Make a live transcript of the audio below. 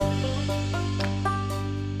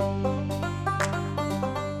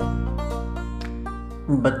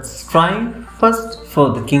But strive first for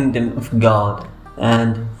the kingdom of God,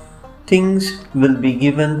 and things will be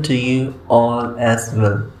given to you all as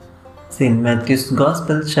well. St. Matthew's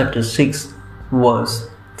Gospel, chapter 6, verse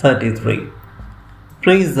 33.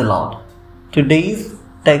 Praise the Lord. Today's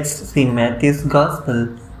text, St. Matthew's Gospel,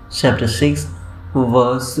 chapter 6,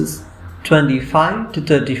 verses 25 to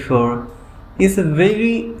 34, is the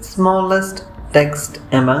very smallest text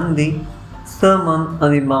among the Sermon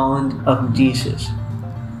on the Mount of Jesus.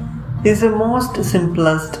 It is the most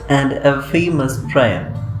simplest and a famous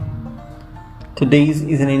prayer. Today's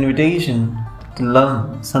is an invitation to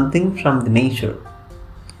learn something from the nature.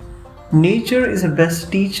 Nature is the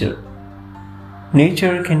best teacher.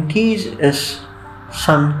 Nature can teach us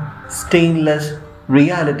some stainless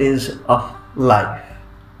realities of life.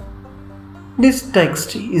 This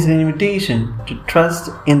text is an invitation to trust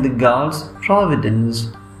in the God's providence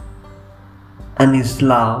and His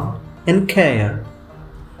love and care,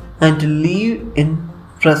 and to live in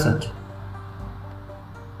present.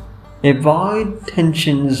 Avoid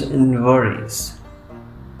tensions and worries.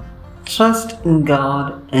 Trust in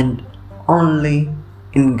God and only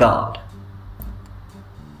in God.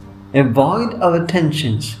 Avoid our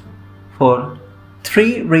tensions for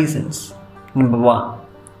 3 reasons. Number 1,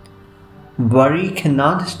 worry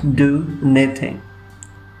cannot do nothing.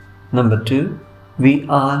 Number 2, we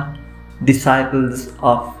are disciples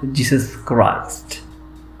of Jesus Christ.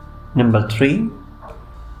 Number 3,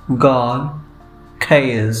 God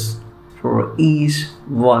cares for each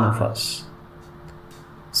one of us.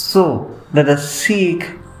 So let us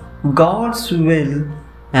seek God's will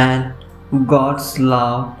and God's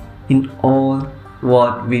love in all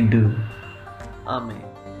what we do. Amen.